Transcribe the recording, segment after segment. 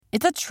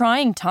It's a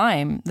trying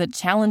time that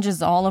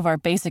challenges all of our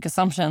basic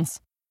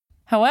assumptions.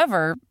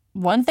 However,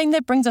 one thing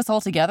that brings us all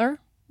together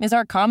is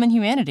our common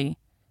humanity.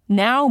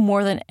 Now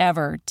more than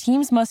ever,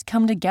 teams must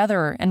come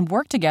together and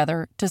work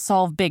together to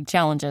solve big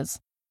challenges.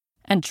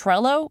 And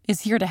Trello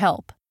is here to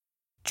help.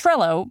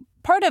 Trello,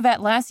 part of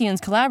Atlassian's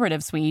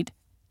collaborative suite,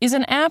 is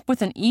an app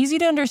with an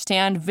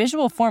easy-to-understand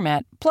visual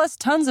format plus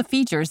tons of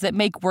features that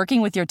make working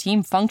with your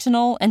team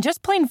functional and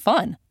just plain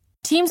fun.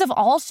 Teams of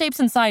all shapes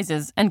and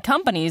sizes and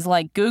companies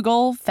like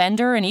Google,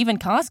 Fender, and even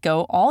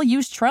Costco all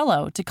use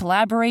Trello to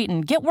collaborate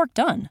and get work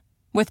done.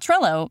 With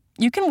Trello,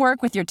 you can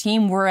work with your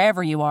team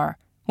wherever you are,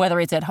 whether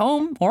it's at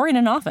home or in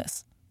an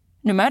office.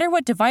 No matter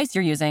what device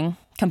you're using,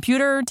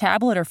 computer,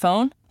 tablet, or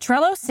phone,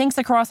 Trello syncs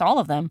across all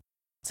of them,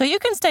 so you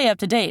can stay up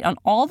to date on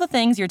all the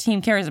things your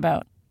team cares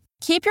about.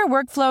 Keep your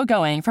workflow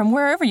going from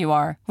wherever you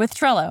are with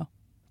Trello.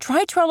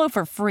 Try Trello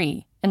for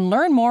free and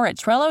learn more at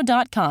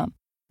Trello.com.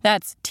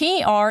 That's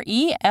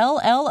Trello.com.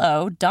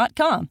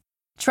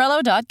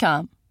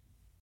 Trello.com.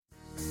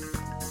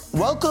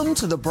 Welcome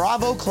to the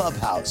Bravo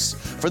Clubhouse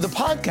for the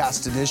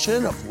podcast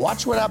edition of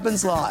Watch What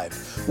Happens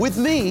Live with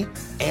me,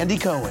 Andy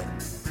Cohen.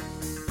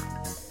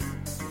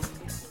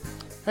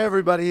 Hey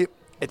everybody,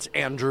 it's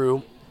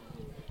Andrew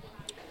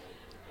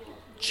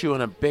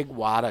chewing a big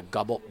wad of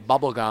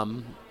bubble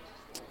gum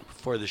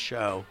for the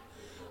show.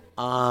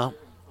 I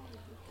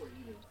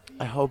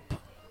hope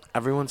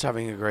everyone's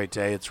having a great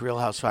day. It's Real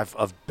Housewife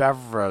of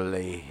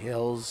Beverly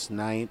Hills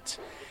night,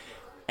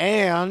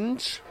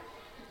 and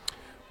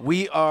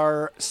we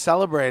are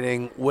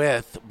celebrating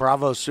with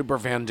Bravo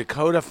superfan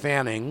Dakota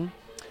Fanning,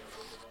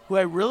 who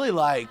I really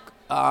like,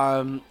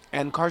 and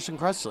Carson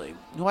Kressley,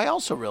 who I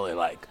also really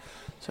like.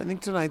 So I think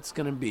tonight's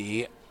going to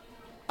be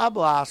a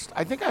blast.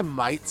 I think I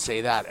might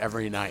say that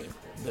every night,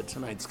 that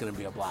tonight's going to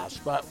be a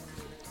blast. But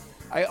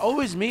I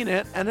always mean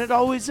it, and it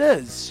always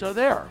is. So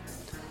there.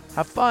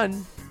 Have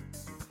fun.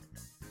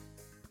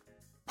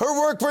 Her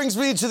work brings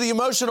me to the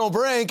emotional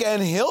brink,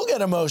 and he'll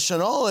get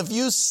emotional if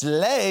you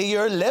slay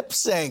your lip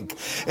sync.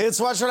 It's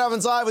Watch What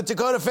Happens Live with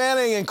Dakota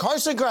Fanning and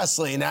Carson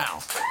Kressley now.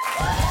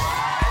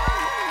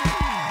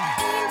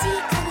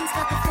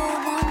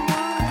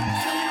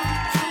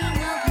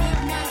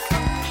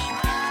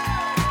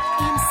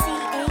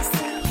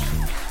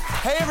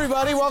 Hey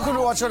everybody, welcome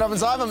to Watch What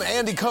Happens Live. I'm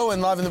Andy Cohen,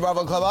 live in the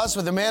Bravo Clubhouse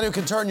with a man who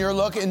can turn your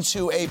look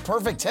into a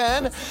perfect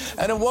 10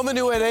 and a woman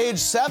who at age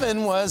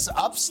 7 was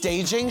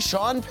upstaging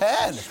Sean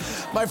Penn.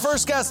 My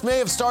first guest may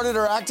have started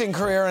her acting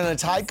career in a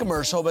Tide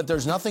commercial, but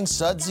there's nothing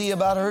sudsy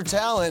about her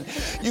talent.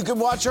 You can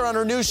watch her on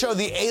her new show,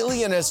 The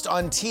Alienist,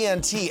 on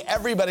TNT.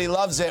 Everybody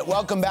loves it.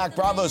 Welcome back,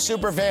 Bravo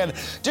superfan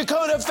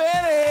Dakota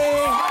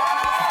Fanning.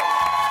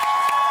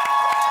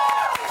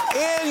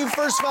 And you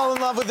first fell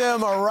in love with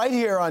him right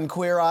here on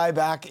Queer Eye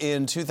back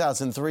in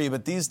 2003.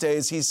 But these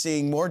days, he's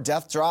seeing more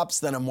death drops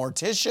than a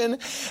mortician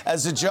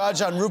as a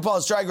judge on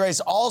RuPaul's Drag Race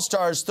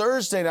All-Stars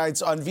Thursday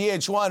nights on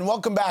VH1.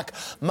 Welcome back,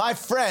 my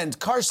friend,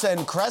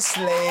 Carson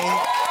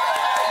Kressley.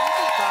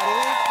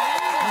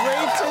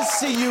 Great to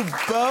see you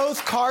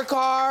both.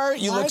 Car,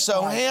 you look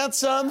so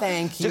handsome.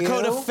 Thank you.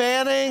 Dakota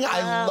Fanning,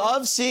 I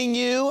love seeing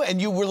you.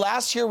 And you were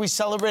last year, we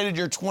celebrated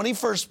your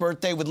 21st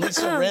birthday with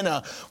Lisa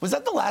Rinna. Was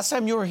that the last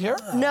time you were here?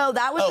 No,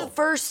 that was the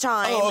first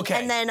time. Oh,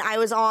 okay. And then I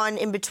was on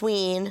in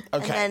between.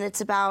 Okay. And then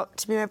it's about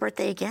to be my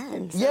birthday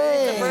again. So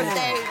Yay! it's a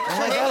birthday. Oh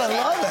my God, I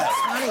love it.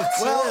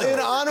 Well, in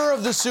honor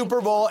of the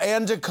Super Bowl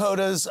and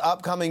Dakota's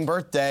upcoming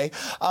birthday,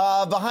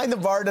 behind the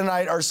bar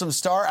tonight are some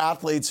star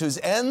athletes whose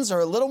ends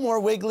are a little more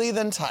wiggly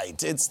than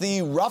tight. It's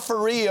the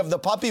referee of the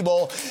Puppy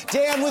Bowl,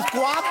 Dan with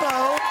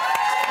Guapo.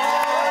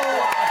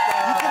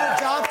 You can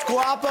adopt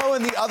Guapo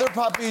and the other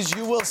puppies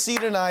you will see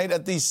tonight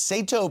at the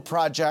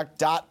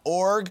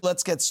satoproject.org.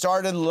 Let's get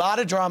started. A lot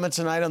of drama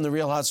tonight on The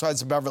Real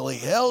Housewives of Beverly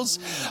Hills.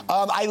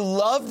 I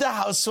love the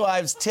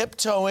housewives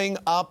tiptoeing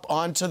up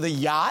onto the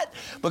yacht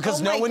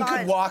because no one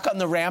could walk on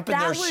the ramp in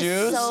their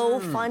shoes. That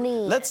was so funny.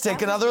 Let's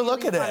take another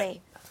look at it.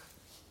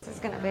 This is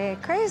gonna be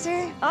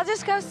crazy. I'll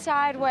just go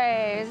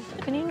sideways.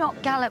 Can you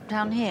not gallop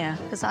down here?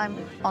 Because I'm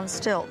on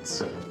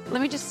stilts.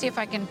 Let me just see if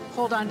I can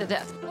hold on to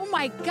this. Oh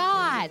my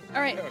God. All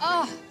right.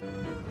 Oh.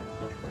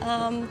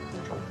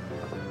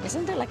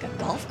 Isn't there like a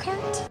golf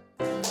cart?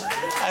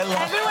 I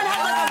love Everyone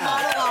had like a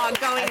monologue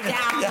going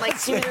down, like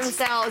to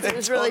themselves. It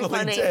was really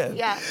funny. Did.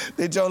 Yeah.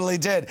 They totally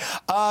did.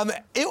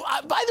 By the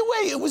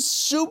way, it was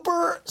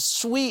super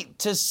sweet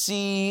to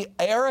see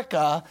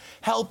Erica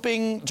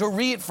helping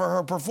Dorit for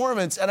her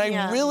performance. And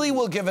I really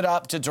will give it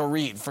up to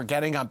Dorit for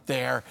getting up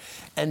there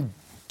and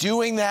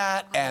doing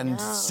that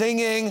and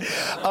singing.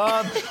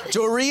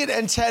 Dorit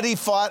and Teddy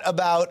fought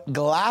about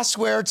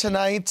glassware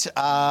tonight.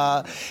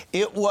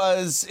 It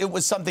was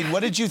something. What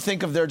did you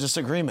think of their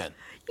disagreement?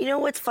 You know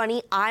what's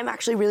funny? I'm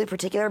actually really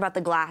particular about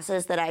the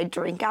glasses that I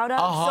drink out of.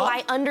 So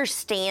I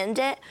understand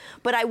it,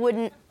 but I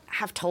wouldn't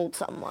have told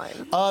someone.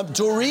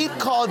 Dorit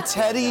called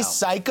Teddy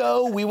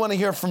psycho. We want to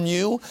hear from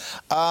you.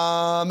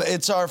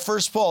 It's our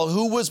first poll.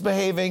 Who was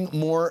behaving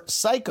more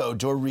psycho,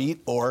 Dorit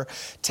or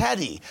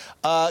Teddy?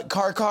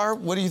 Car,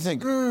 what do you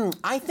think?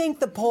 I think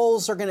the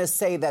polls are going to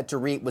say that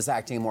Dorit was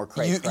acting more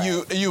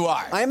cray-cray. You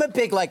are. I'm a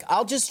big,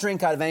 I'll just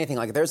drink out of anything.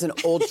 Like, if there's an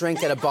old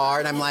drink at a bar,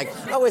 and I'm like,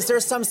 oh, is there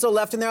some still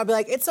left in there? I'll be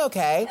like, it's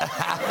okay.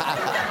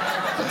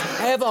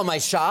 I have all my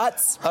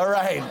shots. All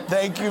right.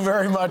 Thank you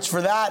very much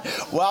for that.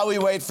 While we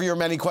wait for your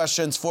many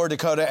questions for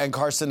Dakota and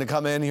Carson to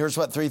come in, here's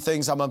what 3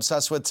 things I'm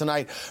obsessed with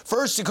tonight.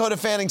 First, Dakota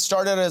Fanning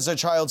started as a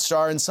child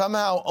star and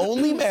somehow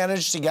only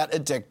managed to get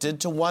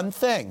addicted to one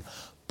thing.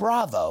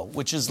 Bravo,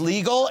 which is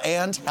legal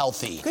and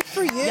healthy. Good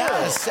for you.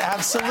 Yes,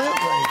 absolutely.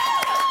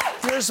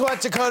 Here's what,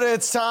 Dakota,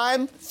 it's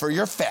time for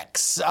your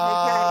fix.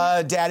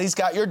 Daddy's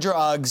got your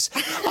drugs.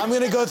 I'm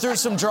going to go through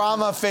some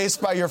drama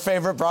faced by your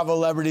favorite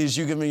Bravolebrities.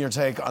 You give me your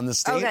take on the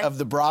state of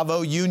the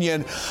Bravo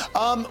Union.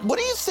 What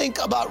do you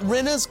think about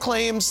Rinna's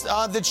claims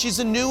that she's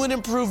a new and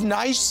improved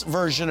nice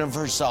version of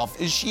herself?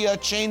 Is she a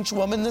changed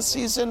woman this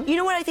season? You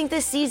know what I think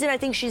this season? I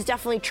think she's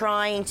definitely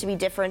trying to be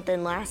different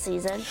than last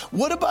season.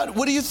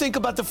 What do you think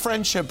about the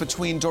friendship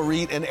between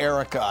Dorit and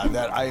Erica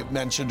that I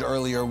mentioned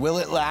earlier? Will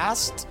it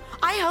last?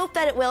 I hope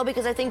that it will,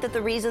 because I think that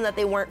the reason that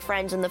they weren't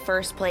friends in the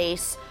first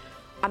place,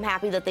 I'm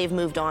happy that they've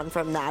moved on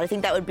from that. I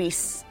think that would be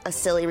a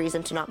silly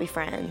reason to not be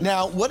friends.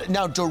 Now,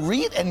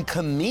 Dorit and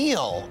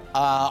Camille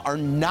are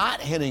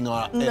not hitting it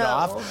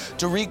off.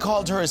 Dorit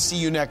called her a see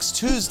you next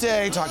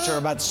Tuesday, talked to her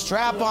about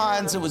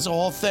strap-ons. It was a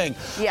whole thing.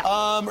 Yeah.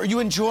 Are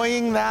you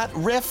enjoying that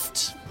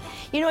rift?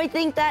 You know, I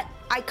think that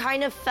I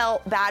kind of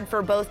felt bad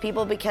for both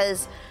people,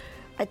 because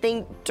I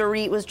think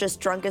Dorit was just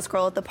drunkest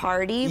girl at the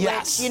party.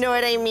 Yes. Which, you know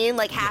what I mean?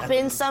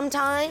 Happens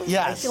sometimes.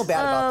 Yes. I feel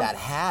bad about that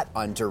hat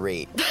on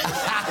Dorit. Is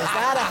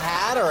that a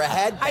hat or a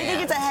headband? I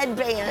think it's a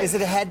headband. Is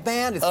it a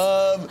headband?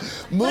 But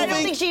I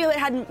don't think she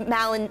had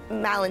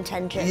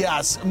malintention.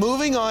 Yes.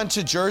 Moving on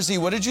to Jersey,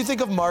 what did you think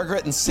of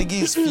Margaret and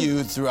Siggy's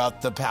feud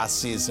throughout the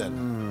past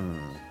season?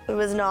 It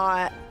was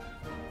not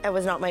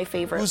my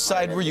favorite. Whose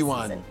side were you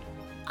on?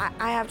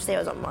 I have to say I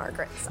was on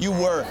Margaret's side. You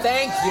were.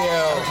 Thank you.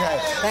 Okay.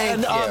 Thank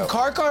you.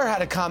 Car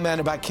had a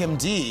comment about Kim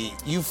D.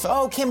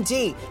 Oh, Kim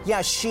D.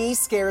 Yeah, she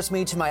scares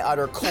me to my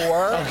utter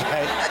core.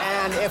 Okay.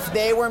 And if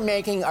they were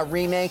making a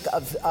remake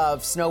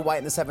of Snow White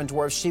and the Seven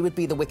Dwarfs, she would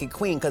be the Wicked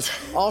Queen, because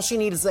all she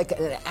needs is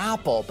an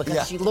apple,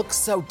 because she looks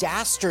so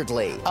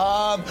dastardly.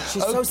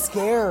 She's so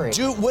scary.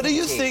 What do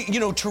you think?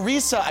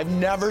 Teresa, I've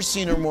never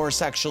seen her more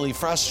sexually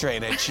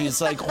frustrated. She's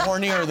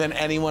hornier than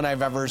anyone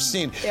I've ever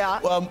seen. Yeah.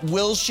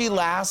 Will she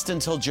last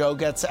until Joe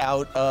gets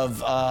out of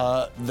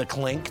the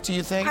clink, do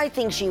you think? I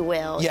think she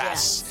will.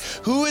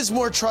 Yes. Who is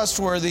more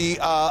trustworthy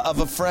of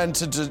a friend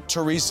to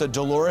Teresa,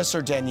 Dolores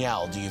or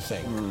Danielle, do you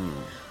think?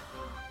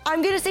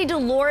 I'm going to say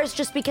Dolores,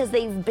 just because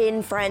they've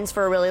been friends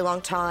for a really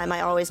long time.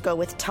 I always go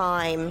with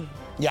time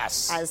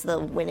as the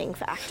winning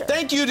factor.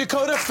 Thank you,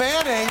 Dakota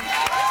Fanning.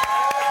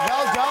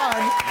 Well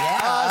done.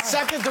 Yeah.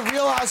 Second, the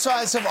Real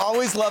Housewives have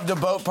always loved a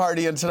boat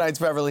party, and tonight's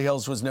Beverly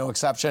Hills was no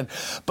exception.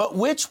 But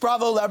which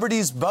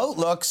Bravolebrities boat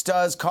looks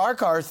does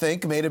Car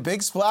think made a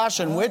big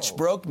splash, and which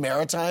broke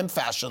maritime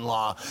fashion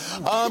law?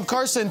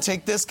 Carson,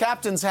 take this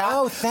captain's hat.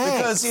 Oh, thanks.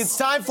 Because it's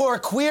time for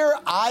Queer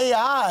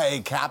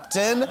Eye,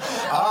 Captain.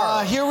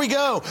 Here we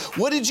go.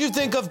 What did you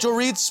think of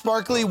Dorit's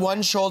sparkly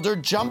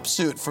one-shouldered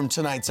jumpsuit from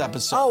tonight's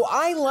episode? Oh,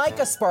 I like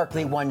a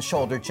sparkly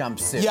one-shoulder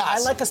jumpsuit. Yes. I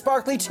like a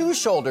sparkly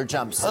two-shoulder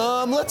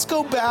jumpsuit. Let's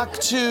go back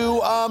to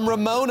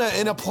Ramona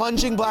in a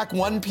plunging black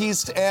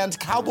one-piece and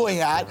cowboy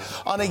hat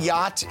on a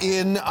yacht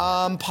in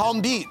Palm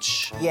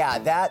Beach. Yeah,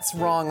 that's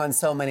wrong on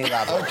so many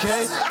levels.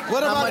 Okay.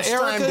 What about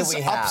Erica's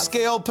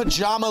upscale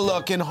pajama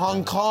look in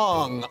Hong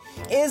Kong?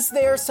 Is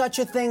there such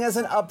a thing as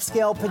an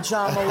upscale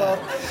pajama look?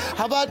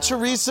 How about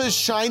Teresa's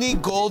shiny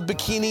gold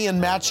bikini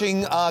and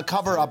matching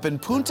cover-up in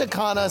Punta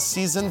Cana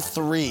Season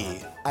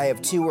 3? I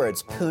have 2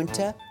 words,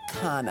 Punta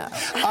Cana.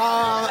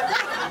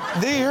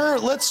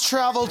 Let's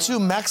travel to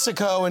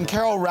Mexico and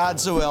Carol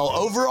Radziwill.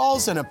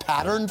 Overalls and a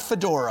patterned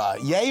fedora.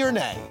 Yay or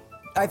nay?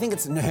 I think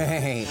it's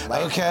nay.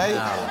 Okay.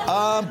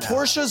 No.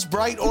 Portia's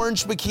bright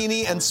orange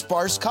bikini and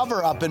sparse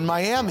cover-up in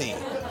Miami.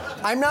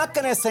 I'm not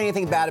going to say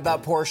anything bad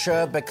about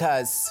Portia,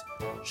 because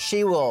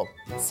she will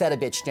set a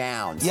bitch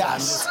down. So I'm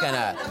just going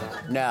to,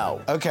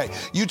 no. Okay.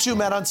 You two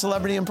met on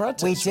Celebrity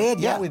Apprentice. We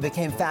did, yeah. We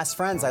became fast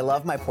friends. I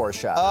love my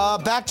Portia.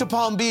 Back to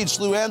Palm Beach.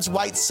 Luann's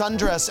white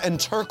sundress and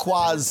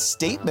turquoise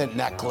statement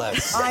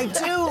necklace. I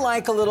do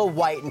like a little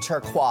white and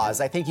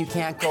turquoise. I think you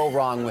can't go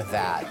wrong with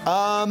that.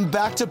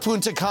 Back to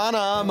Punta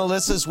Cana.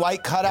 Melissa's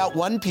white cutout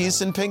one-piece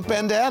and pink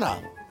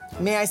bandana.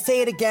 May I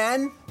say it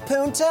again?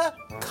 Punta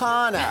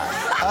Cana.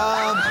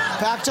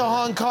 Back to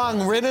Hong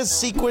Kong. Rinna's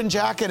sequin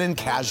jacket and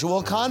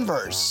casual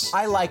Converse.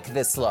 I like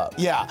this look.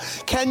 Yeah.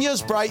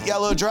 Kenya's bright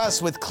yellow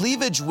dress with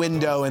cleavage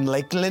window in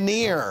Lake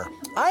Lanier.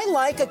 I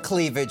like a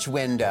cleavage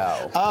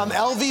window.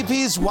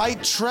 LVP's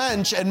white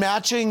trench and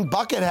matching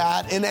bucket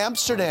hat in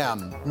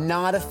Amsterdam.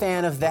 Not a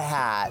fan of the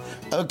hat.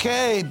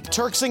 Okay.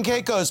 Turks and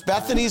Caicos.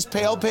 Bethany's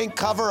pale pink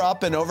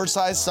cover-up and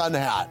oversized sun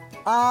hat.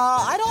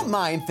 I don't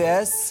mind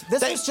this.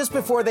 This was just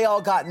before they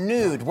all got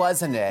nude,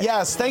 wasn't it?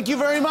 Yes, thank you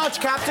very much,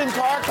 Captain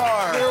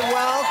Karkar. You're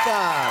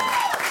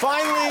welcome.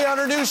 Finally, on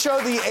her new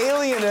show, The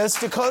Alienist,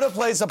 Dakota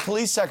plays a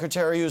police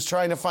secretary who's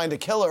trying to find a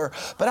killer.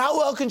 But how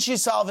well can she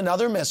solve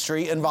another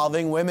mystery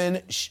involving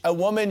a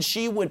woman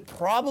she would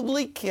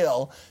probably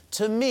kill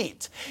to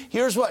meet?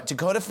 Here's what,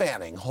 Dakota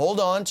Fanning, hold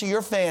on to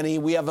your fanny.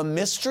 We have a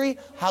mystery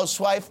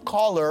housewife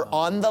caller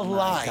on the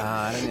line.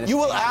 God, you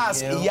will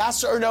ask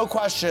yes or no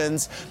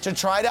questions to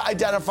try to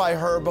identify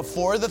her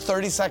before the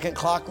 30-second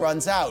clock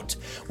runs out.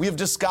 We have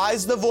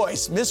disguised the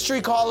voice.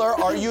 Mystery caller,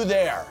 are you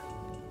there?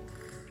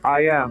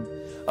 I am.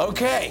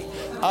 Okay,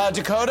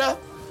 Dakota,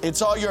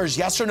 it's all yours.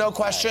 Yes or no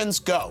questions,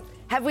 go.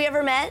 Have we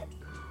ever met?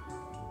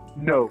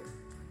 No.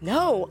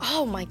 No.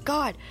 Oh my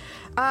God.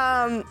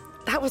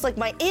 That was like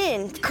my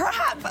in.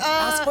 Crap.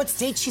 Ask what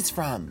state she's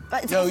from.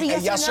 No,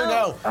 yes or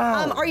no.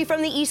 Are you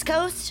from the East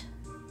Coast?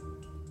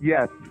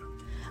 Yes.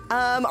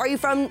 Are you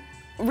from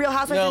Real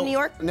Housewives of New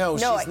York? No,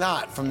 she's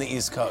not from the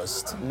East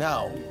Coast.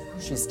 No.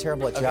 She's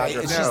terrible at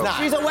geography. She's not.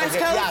 She's a West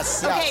Coast?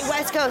 Yes. Okay,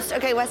 West Coast.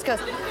 Okay, West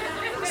Coast.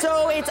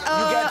 So it's you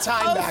get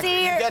time OC back. or,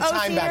 You get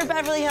time OC back. or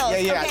Beverly Hills?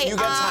 Yeah, okay, you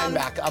get time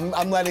back.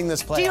 I'm letting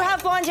this play Do you out.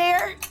 have blonde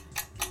hair?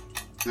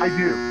 I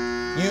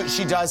do.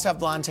 She does have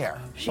blonde hair.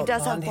 She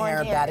does have blonde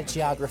hair. Bad at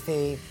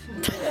geography.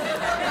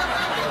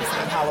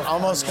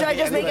 Almost. Should I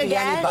just make a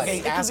guess?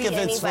 Okay, ask if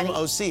it's from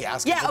OC.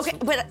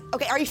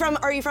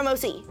 Are you from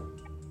OC?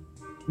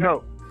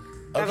 No.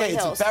 Okay,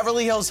 it's a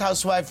Beverly Hills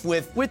housewife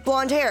with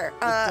blonde hair.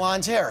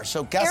 Blonde hair.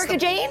 So guess Erica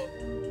Jane?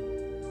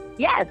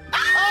 Yes.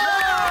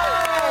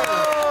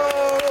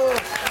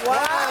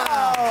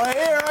 Wow. Hey,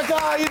 Erica,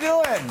 how you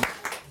doing?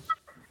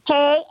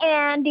 Hey,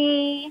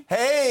 Andy.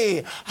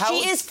 Hey.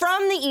 She is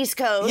from the East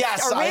Coast.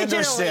 Yes,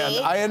 originally.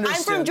 I understand.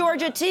 I'm from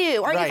Georgia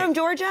too. Are you from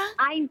Georgia?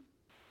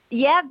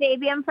 Yeah,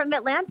 baby, I'm from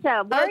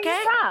Atlanta. Where are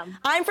you from?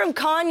 I'm from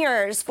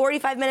Conyers,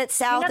 45 minutes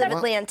south of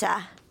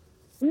Atlanta.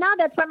 No,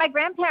 that's where my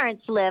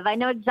grandparents live. I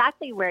know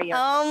exactly where you're.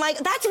 Oh my,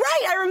 that's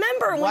right. I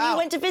remember when you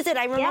went to visit.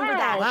 I remember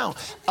that. Wow.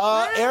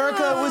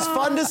 Erica, it was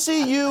fun to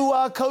see you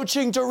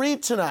coaching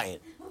Dorit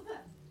tonight.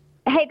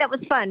 Hey, that was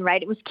fun, right?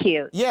 It was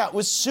cute. Yeah, it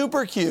was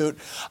super cute.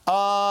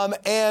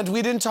 And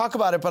we didn't talk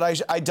about it,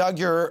 but I dug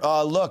your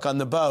look on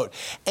the boat.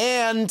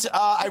 And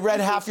I read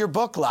half your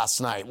book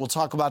last night. We'll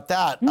talk about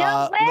that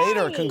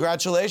later.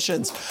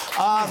 Congratulations.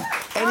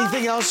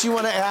 Anything else you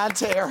want to add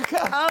to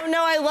Erica? Oh,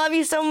 no, I love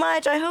you so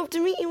much. I hope to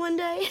meet you one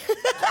day.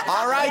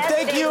 All right,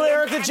 thank you,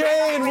 Erica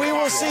Jane. We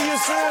will see you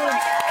soon.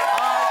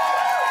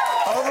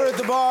 Over at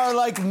the bar,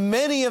 like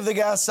many of the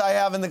guests I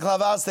have in the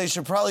clubhouse, they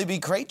should probably be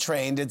crate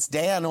trained. It's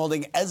Dan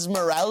holding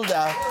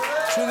Esmeralda.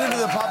 Tune into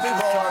the Puppy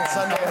Bowl on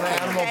Sunday on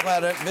Animal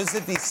Planet.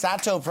 Visit the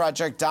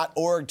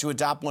satoproject.org to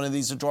adopt one of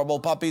these adorable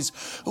puppies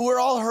who are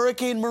all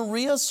Hurricane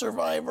Maria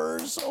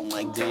survivors. Oh,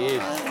 my God. Indeed.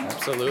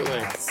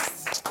 Absolutely.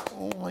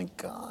 Oh, my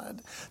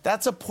God.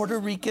 That's a Puerto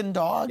Rican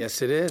dog?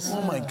 Yes, it is.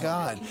 Oh, my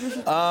God.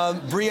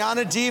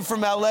 Brianna D.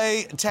 from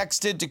L.A.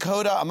 texted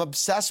Dakota, I'm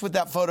obsessed with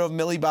that photo of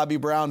Millie Bobby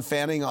Brown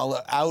fanning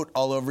all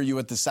over you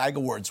at the SAG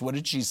Awards. What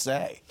did she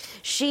say?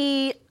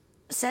 She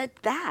said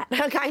that,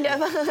 kind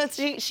of.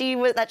 she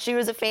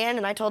was a fan,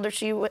 and I told her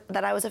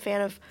that I was a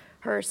fan of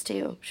hers,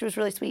 too. She was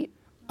really sweet.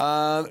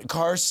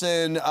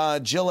 Carson,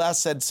 Jill S.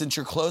 said, since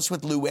you're close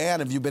with Luann,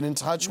 have you been in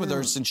touch with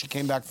her since she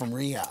came back from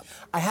rehab?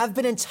 I have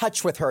been in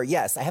touch with her,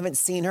 yes. I haven't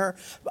seen her,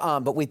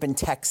 but we've been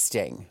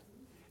texting.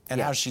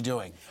 And how's she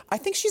doing? I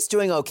think she's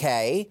doing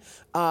okay.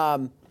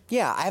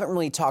 Yeah, I haven't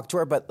really talked to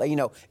her, but,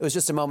 it was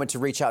just a moment to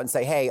reach out and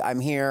say, hey, I'm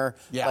here.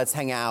 Yeah. Let's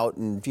hang out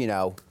and,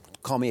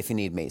 call me if you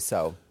need me,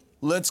 so.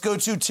 Let's go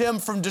to Tim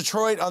from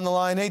Detroit on the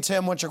line. Hey,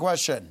 Tim, what's your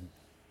question?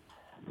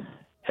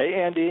 Hey,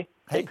 Andy.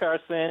 Hey,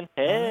 Carson.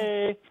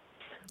 Hey.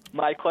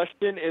 My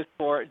question is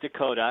for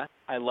Dakota.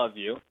 I love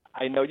you.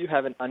 I know you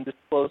have an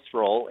undisclosed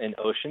role in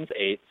Ocean's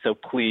 8, so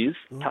please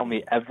tell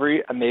me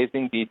every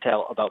amazing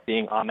detail about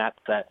being on that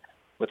set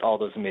with all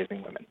those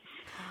amazing women.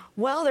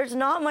 Well, there's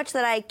not much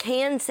that I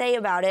can say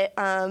about it,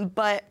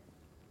 but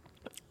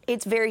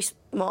it's very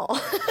small.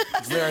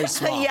 Very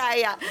small.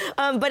 Yeah.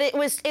 But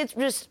it's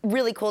just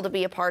really cool to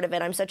be a part of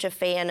it. I'm such a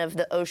fan of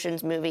the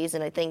Ocean's movies,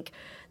 and I think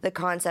the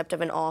concept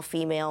of an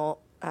all-female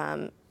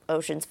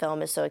Ocean's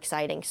film is so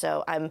exciting.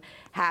 So I'm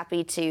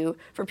happy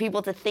for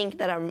people to think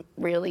that I'm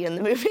really in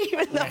the movie,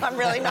 even though I'm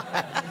really not.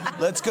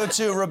 Let's go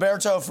to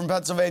Roberto from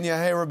Pennsylvania.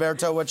 Hey,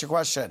 Roberto, what's your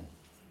question?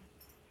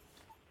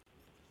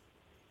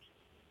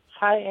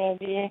 Hi,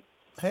 Andy.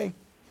 Hey.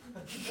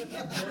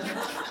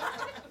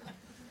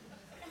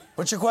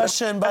 What's your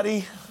question,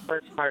 buddy?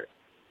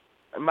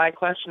 My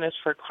question is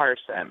for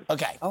Carson.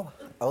 Okay. Oh,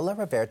 hola,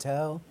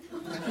 Roberto.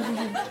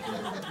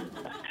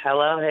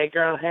 Hello, hey,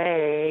 girl,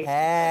 hey.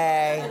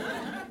 Hey.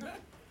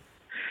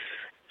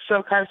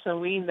 So, Carson,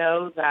 we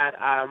know that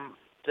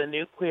the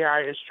new Queer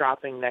Eye is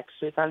dropping next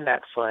week on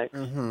Netflix.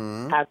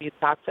 Mm-hmm. Have you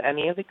talked to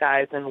any of the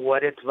guys, and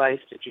what advice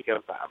did you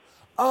give them?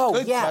 Oh,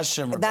 Good yeah.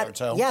 question,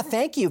 Roberto. Yeah,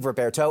 thank you,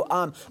 Roberto.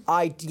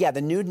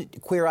 The new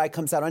Queer Eye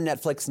comes out on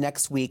Netflix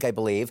next week, I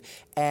believe,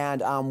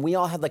 and we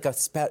all had like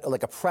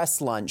a press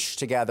lunch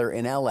together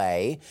in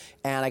LA,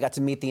 and I got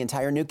to meet the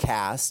entire new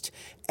cast.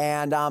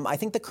 And I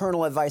think the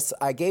kernel advice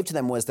I gave to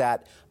them was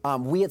that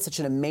we had such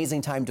an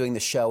amazing time doing the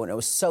show, and it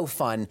was so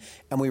fun,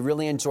 and we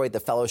really enjoyed the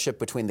fellowship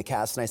between the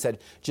cast. And I said,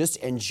 just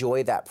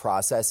enjoy that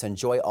process,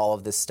 enjoy all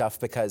of this stuff,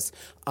 because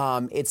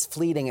it's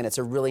fleeting, and it's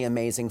a really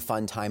amazing,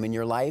 fun time in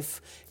your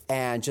life.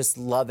 And just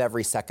love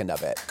every second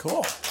of it.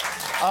 Cool.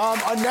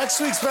 On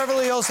next week's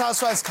Beverly Hills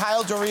Housewives,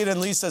 Kyle, Dorit,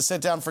 and Lisa sit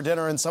down for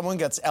dinner, and someone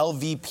gets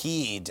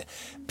LVP'd.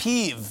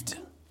 Peeved.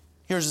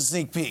 Here's a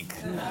sneak peek.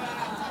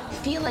 I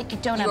feel like you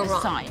don't have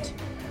a side.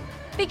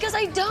 Because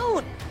I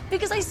don't.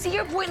 Because I see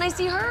your point and I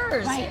see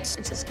hers. Right.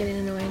 It's just getting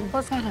annoying.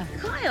 What's that?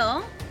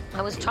 Kyle,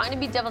 I was trying to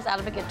be devil's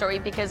advocate, Dory,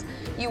 because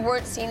you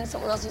weren't seeing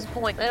someone else's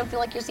point. I don't feel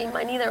like you're seeing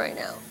mine either right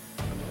now.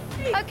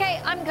 Okay,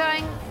 I'm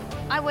going.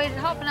 I waited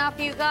half an hour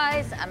for you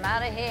guys. I'm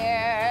out of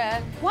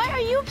here. Why are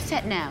you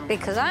upset now?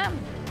 Because I am.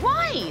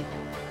 Why?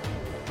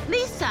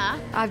 Lisa?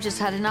 I've just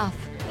had enough.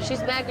 She's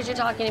mad because you're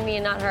talking to me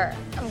and not her.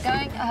 I'm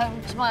going home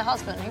to my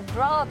husband, who'd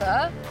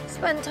rather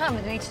spend time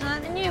with me tonight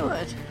than you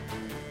would.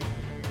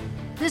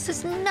 This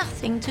has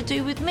nothing to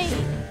do with me.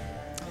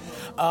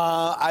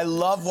 I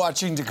love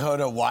watching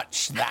Dakota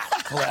watch that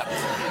clip.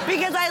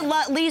 Because I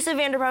love Lisa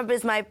Vanderpump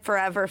is my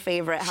forever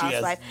favorite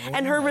housewife.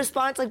 And her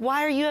response, like,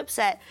 why are you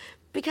upset?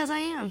 Because I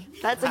am.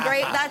 That's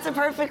a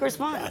perfect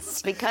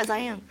response. Because I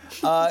am.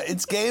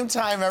 It's game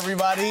time,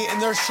 everybody. In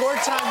their short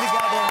time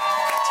together,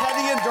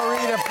 Teddy and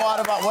Dorit have thought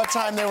about what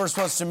time they were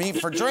supposed to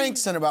meet for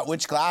drinks and about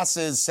which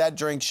glasses said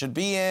drinks should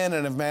be in,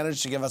 and have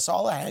managed to give us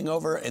all a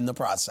hangover in the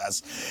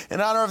process.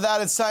 In honor of that,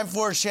 it's time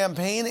for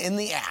Champagne in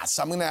the Ass.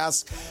 I'm going to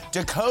ask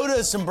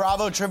Dakota some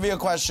Bravo trivia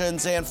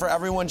questions, and for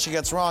everyone she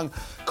gets wrong,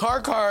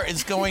 Car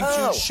is going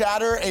to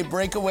shatter a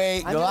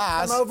breakaway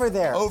glass. I'm over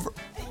there.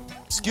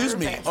 Excuse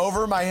me,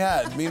 over my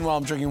head. Meanwhile,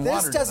 I'm drinking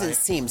water. This doesn't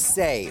seem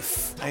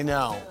safe. I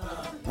know.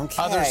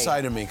 Okay. Other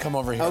side of me. Come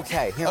over here.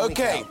 Okay, here we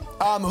go.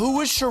 Who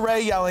was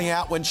Sheree yelling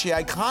at when she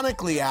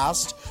iconically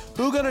asked,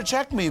 "Who gonna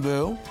check me,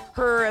 boo?"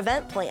 Her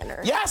event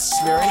planner. Yes,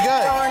 very good.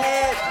 Darn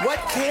it. What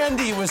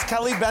candy was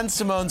Kelly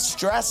Ben-Simone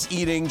stress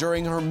eating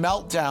during her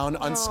meltdown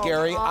on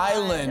Scary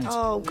Island?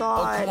 Oh,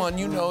 God. Oh, come on,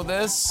 you know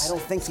this. I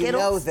don't think Skittles? you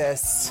know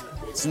this.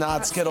 It's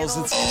not Skittles,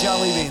 it's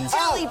jelly beans.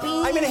 Jelly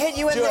beans. I'm going to hit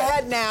you in the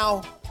head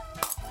now.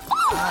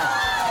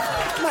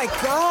 Oh, my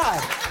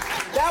God.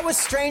 That was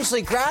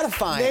strangely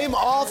gratifying. Name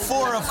all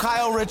 4 of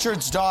Kyle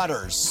Richards'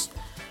 daughters.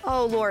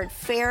 Oh, Lord.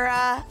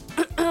 Farrah,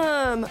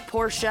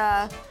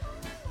 Portia,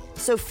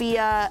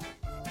 Sophia,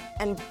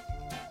 and...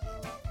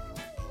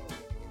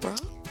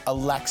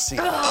 Alexia.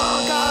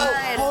 Oh,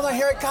 God. Hold on,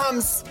 here it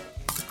comes.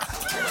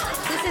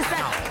 This is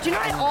bad. Do you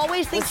know, I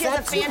always think she has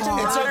a phantom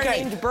daughter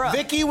named Brooke.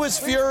 Vicky was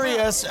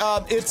furious.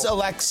 It's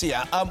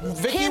Alexia.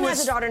 Kim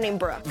has a daughter named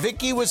Brooke.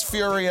 Vicky was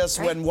furious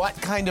when what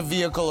kind of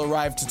vehicle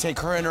arrived to take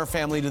her and her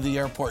family to the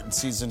airport in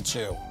season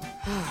 2?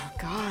 Oh,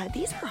 God.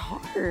 These are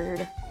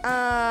hard.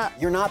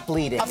 You're not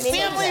bleeding. A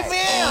family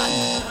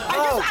van!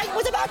 I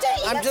was about to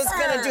answer. I'm just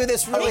going to do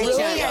this really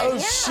gently. Oh,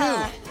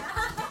 shoot.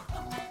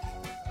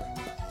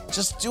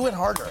 Just do it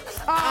harder.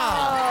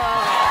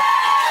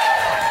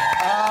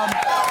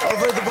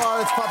 Over at the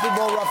bar, it's Puppy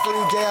Bowl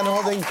referee Dan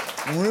holding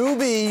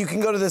Ruby. You can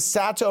go to the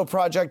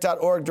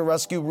satoproject.org to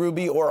rescue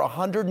Ruby or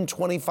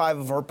 125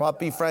 of her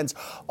puppy friends,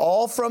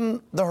 all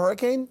from the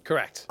hurricane?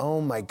 Correct.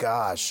 Oh, my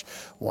gosh.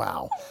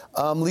 Wow.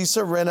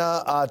 Lisa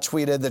Rinna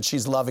tweeted that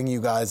she's loving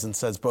you guys and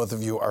says both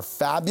of you are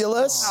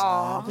fabulous.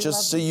 Aww.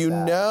 Just so you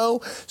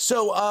know.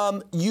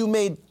 So you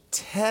made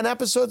 10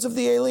 episodes of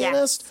The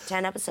Alienist? Yes,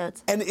 10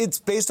 episodes. And it's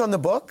based on the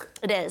book?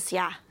 It is,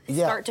 yeah.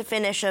 Start to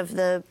finish of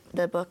the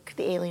book,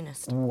 The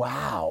Alienist.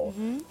 Wow.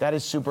 That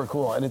is super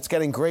cool. And it's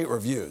getting great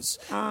reviews.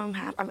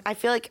 I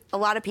feel like a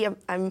lot of people,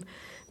 I'm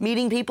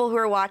meeting people who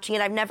are watching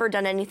it. I've never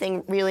done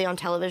anything really on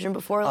television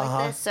before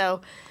like this,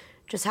 so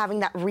just having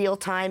that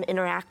real-time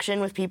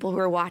interaction with people who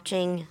are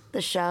watching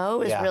the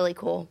show is really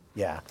cool.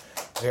 Yeah,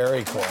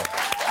 very cool.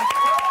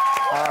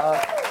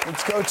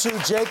 Let's go to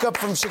Jacob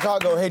from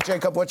Chicago. Hey,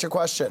 Jacob, what's your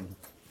question?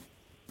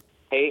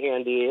 Hey,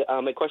 Andy.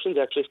 My question is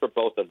actually for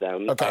both of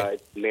them. Okay.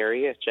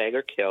 Marry, shag,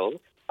 or kill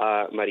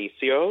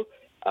Mauricio,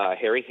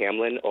 Harry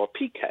Hamlin, or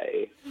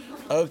PK.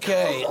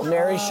 Okay,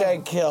 marry,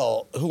 shag,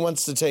 kill. Who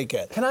wants to take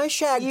it? Can I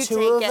shag You 2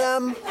 take of it.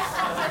 them?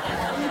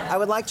 I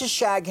would like to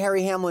shag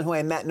Harry Hamlin, who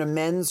I met in a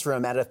men's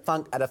room at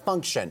a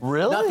function.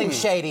 Really? Nothing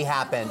shady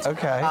happened.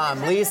 Okay.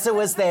 Lisa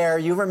was there,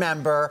 you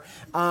remember.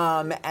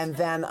 And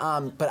then,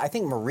 but I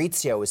think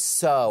Maurizio is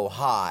so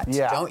hot.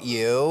 Yeah. Don't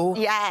you?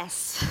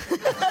 Yes.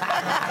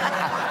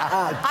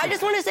 I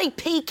just want to say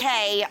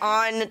PK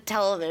on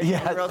television.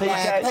 Yeah, real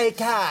PK. quick.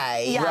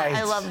 PK. Yeah, Right.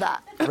 I love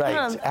that.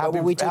 Right. What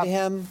will we do to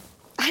him?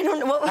 I I don't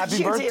know. What would Happy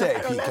you birthday, do?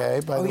 I don't know.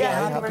 PK. By the way,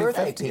 happy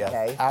birthday, to you.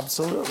 PK.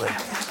 Absolutely.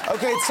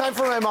 Okay, it's time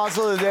for my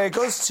Mazel of the day. It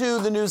goes to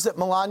the news that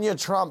Melania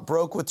Trump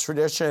broke with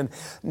tradition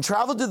and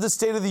traveled to the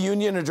State of the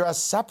Union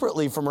address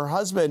separately from her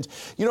husband.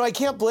 You know, I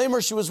can't blame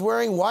her. She was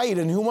wearing white,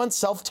 and who wants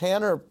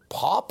self-tan or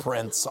paw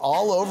prints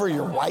all over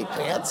your white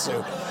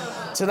pantsuit?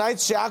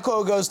 Tonight's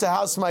Jacko goes to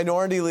House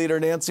Minority Leader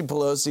Nancy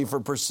Pelosi for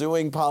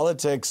pursuing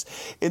politics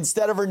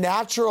instead of her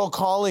natural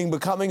calling,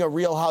 becoming a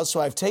real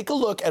housewife. Take a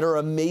look at her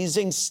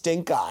amazing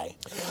stink eye.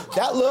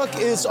 That look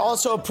is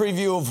also a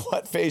preview of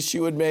what face she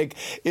would make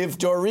if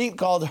Dorit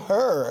called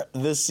her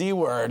the C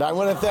word. I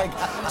want to thank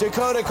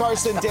Dakota,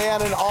 Carson,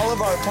 Dan, and all of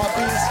our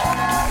puppies.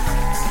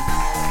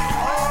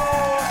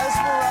 Oh,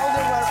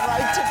 Esmeralda went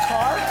right to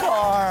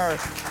Car.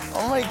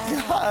 Oh my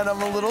God,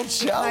 I'm a little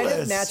jealous. It kind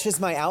of matches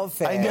my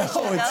outfit. I know,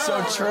 it's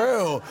so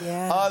true.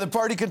 Yeah. The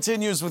party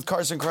continues with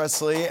Carson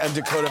Kressley and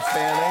Dakota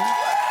Fanning.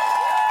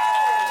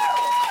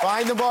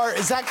 Behind the bar,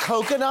 is that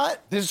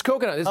Coconut? This is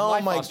Coconut. This is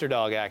my foster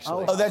dog,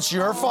 actually. Oh, that's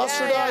your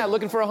foster dog? Yeah,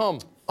 looking for a home.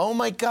 Oh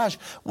my gosh.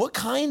 What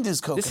kind is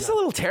Coconut? This is a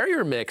little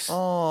terrier mix.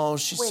 Oh,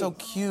 she's so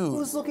cute.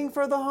 Who's looking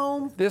for the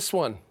home? This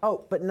one.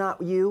 Oh, but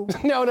not you?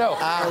 No. Okay.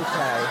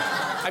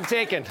 I'm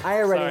taken. I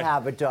already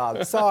have a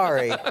dog.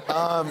 Sorry.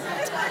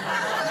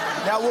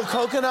 Now, will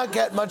Coconut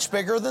get much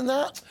bigger than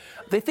that?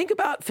 They think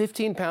about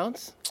 15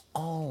 pounds.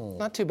 Oh.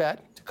 Not too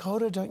bad.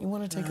 Dakota, don't you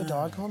want to take a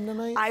dog home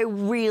tonight? I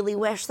really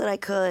wish that I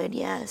could,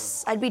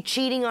 yes. I'd be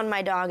cheating on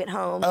my dog at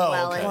home.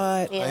 Oh, okay.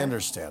 Yeah. I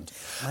understand.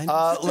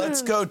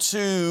 Let's go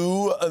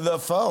to the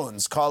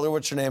phones. Caller,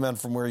 what's your name and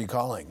from where are you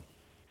calling?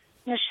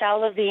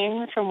 Michelle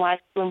Levine from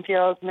West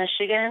Bloomfield,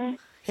 Michigan.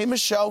 Hey,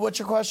 Michelle, what's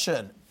your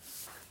question?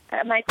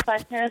 My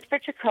question is for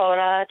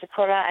Dakota.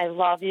 Dakota, I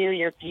love you.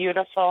 You're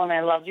beautiful, and I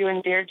love you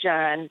and Dear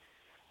John.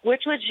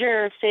 Which was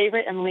your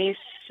favorite and least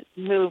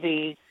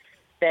movie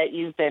that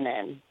you've been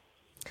in?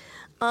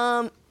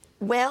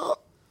 Well...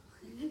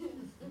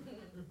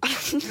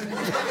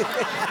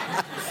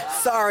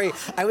 Sorry,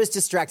 I was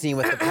distracting you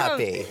with the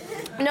puppy.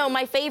 No,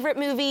 my favorite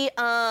movie,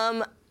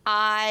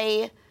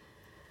 I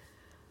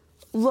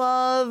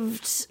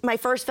loved my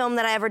first film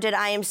that I ever did,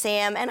 I Am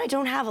Sam, and I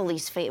don't have a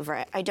least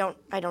favorite. I don't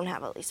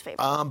have a least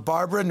favorite.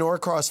 Barbara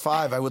Norcross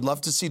 5. I would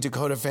love to see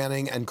Dakota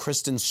Fanning and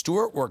Kristen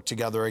Stewart work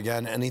together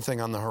again. Anything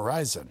on the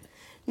horizon?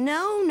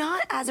 No,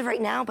 not as of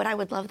right now, but I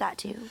would love that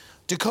too.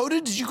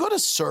 Dakota, did you go to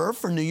SUR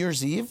for New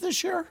Year's Eve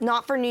this year?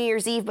 Not for New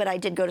Year's Eve, but I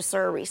did go to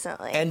SUR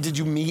recently. And did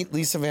you meet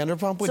Lisa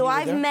Vanderpump when you were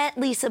there? So I've met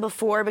Lisa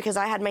before because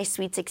I had my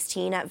Sweet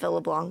 16 at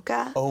Villa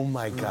Blanca. Oh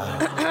my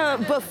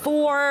God.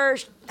 Before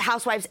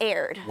Housewives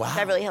aired. Wow.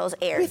 Beverly Hills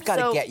aired. We've got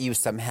to get you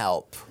some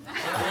help.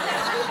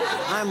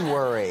 I'm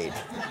worried.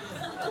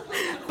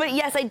 But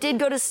yes, I did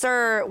go to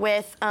SUR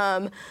with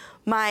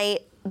my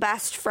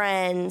best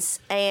friends,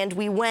 and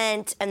we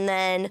went, and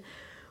then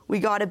we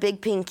got a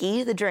big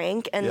pinky, the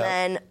drink, and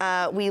then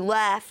we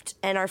left,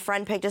 and our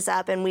friend picked us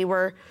up, and we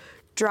were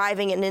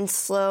driving, and in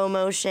slow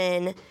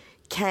motion,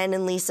 Ken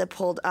and Lisa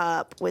pulled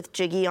up with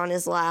Jiggy on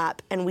his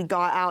lap, and we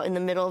got out in the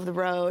middle of the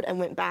road and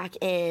went back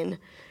in,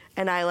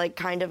 and I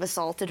kind of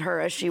assaulted her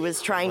as she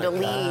was trying to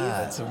leave.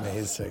 That's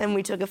amazing. And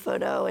we took a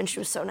photo, and she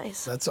was so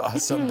nice. That's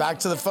awesome. Back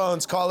to the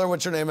phones. Caller,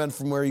 what's your name and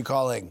from where are you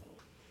calling?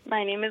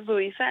 My name is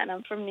Louisa, and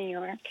I'm from New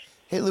York.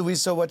 Hey,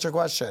 Louisa, what's your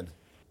question?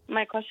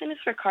 My question is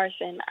for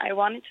Carson. I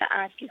wanted to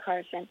ask you,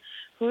 Carson,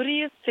 who do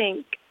you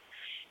think,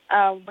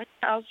 which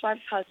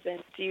housewife's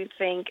husband do you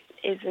think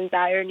is in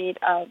dire need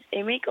of a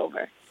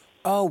makeover?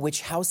 Oh,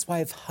 which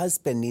housewife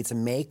husband needs a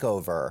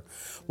makeover?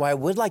 Well, I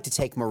would like to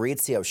take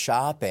Maurizio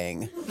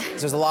shopping.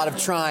 There's a lot of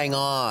trying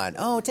on.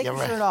 Oh, take your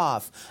shirt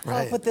off.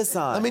 Right. Oh, put this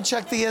on. Let me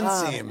check the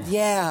inseam.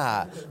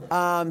 Yeah.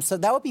 So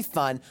that would be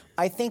fun.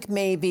 I think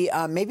maybe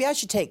I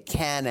should take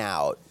Ken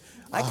out.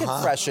 I could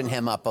freshen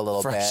him up a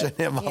little bit. Freshen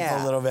him up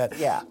a little bit.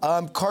 Yeah.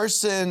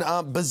 Carson,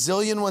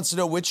 Bazillion wants to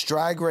know which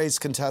Drag Race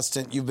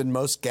contestant you've been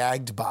most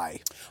gagged by.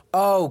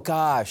 Oh,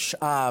 gosh.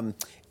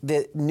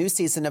 The new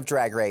season of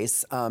Drag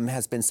Race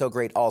has been so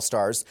great, All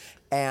Stars.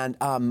 And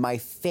my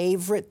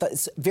favorite,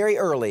 it's very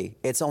early.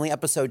 It's only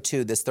episode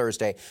 2 this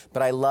Thursday.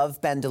 But I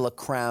love Ben de la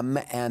Creme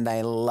and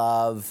I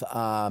love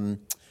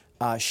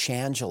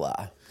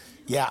Shangela.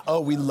 Yeah. Oh,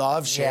 we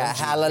love Shangela. Yeah,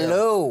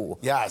 hallelujah.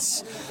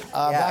 Yes.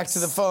 Back to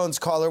the phones.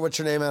 Caller, what's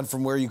your name and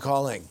from where are you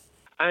calling?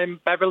 I'm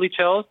Beverly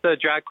Chills, the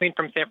drag queen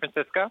from San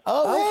Francisco.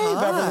 Oh,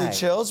 hey, Beverly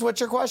Chills. What's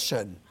your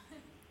question?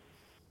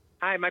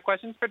 Hi, my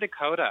question's for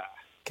Dakota.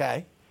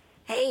 Okay.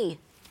 Hey.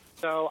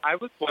 So I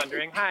was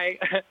wondering, I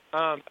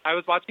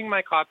was watching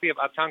my copy of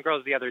Uptown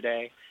Girls the other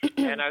day,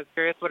 and I was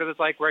curious what it was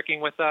like working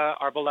with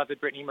our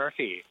beloved Brittany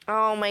Murphy.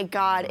 Oh, my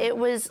God. It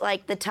was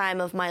like the time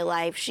of my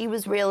life. She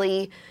was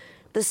really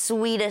the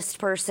sweetest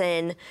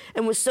person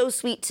and was so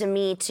sweet to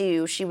me,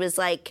 too. She was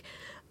like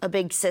a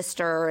big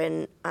sister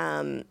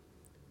and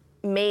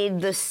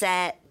made the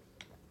set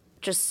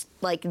just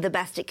like the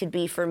best it could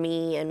be for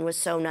me and was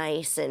so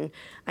nice, and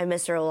I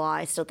miss her a lot.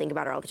 I still think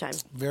about her all the time.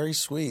 Very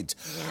sweet.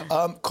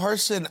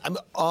 Carson,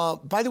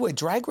 by the way,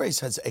 Drag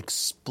Race has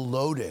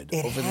exploded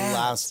over the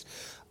last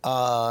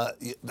I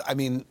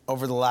mean,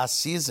 over the last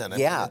season. I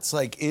mean, it's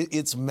like,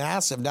 it's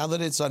massive. Now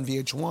that it's on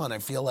VH1, I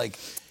feel like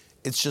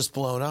it's just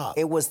blown up.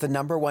 It was the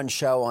 #1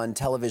 show on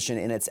television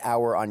in its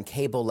hour on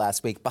cable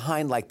last week,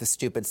 behind like the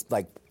stupid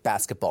like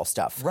basketball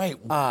stuff. Right.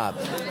 But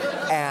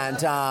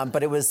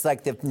it was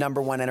like the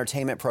 #1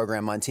 entertainment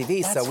program on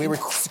TV, That's so we were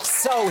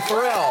so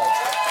thrilled.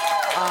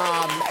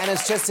 And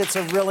it's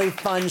a really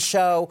fun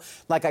show.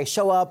 Like, I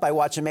show up, I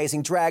watch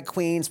amazing drag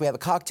queens, we have a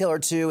cocktail or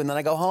two, and then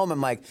I go home,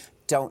 I'm like,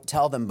 don't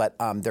tell them, but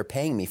they're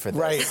paying me for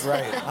this.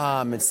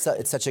 Right.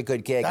 It's such a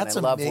good gig, That's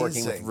and I love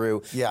amazing. working with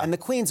Rue. Yeah. And the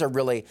queens are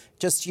really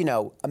just,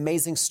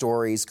 amazing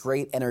stories,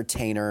 great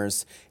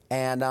entertainers,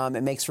 and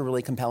it makes for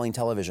really compelling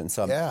television,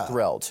 so I'm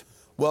thrilled.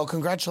 Well,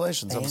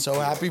 congratulations. I'm so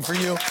happy for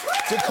you. you.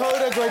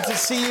 Dakota, great to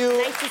see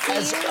you. Nice to see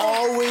As you.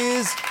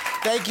 always,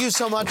 thank you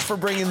so much for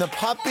bringing the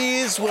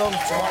puppies. We'll watch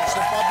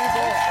the puppy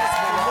bowl.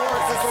 For more,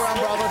 click around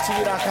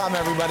BravoTV.com,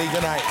 everybody.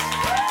 Good night.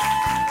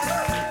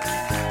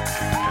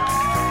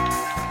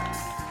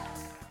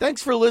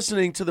 Thanks for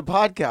listening to the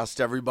podcast,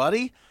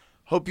 everybody.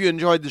 Hope you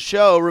enjoyed the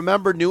show.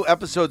 Remember, new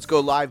episodes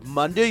go live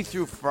Monday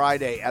through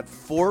Friday at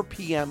 4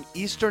 p.m.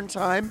 Eastern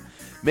Time.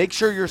 Make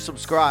sure you're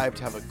subscribed.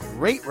 Have a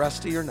great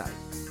rest of your night.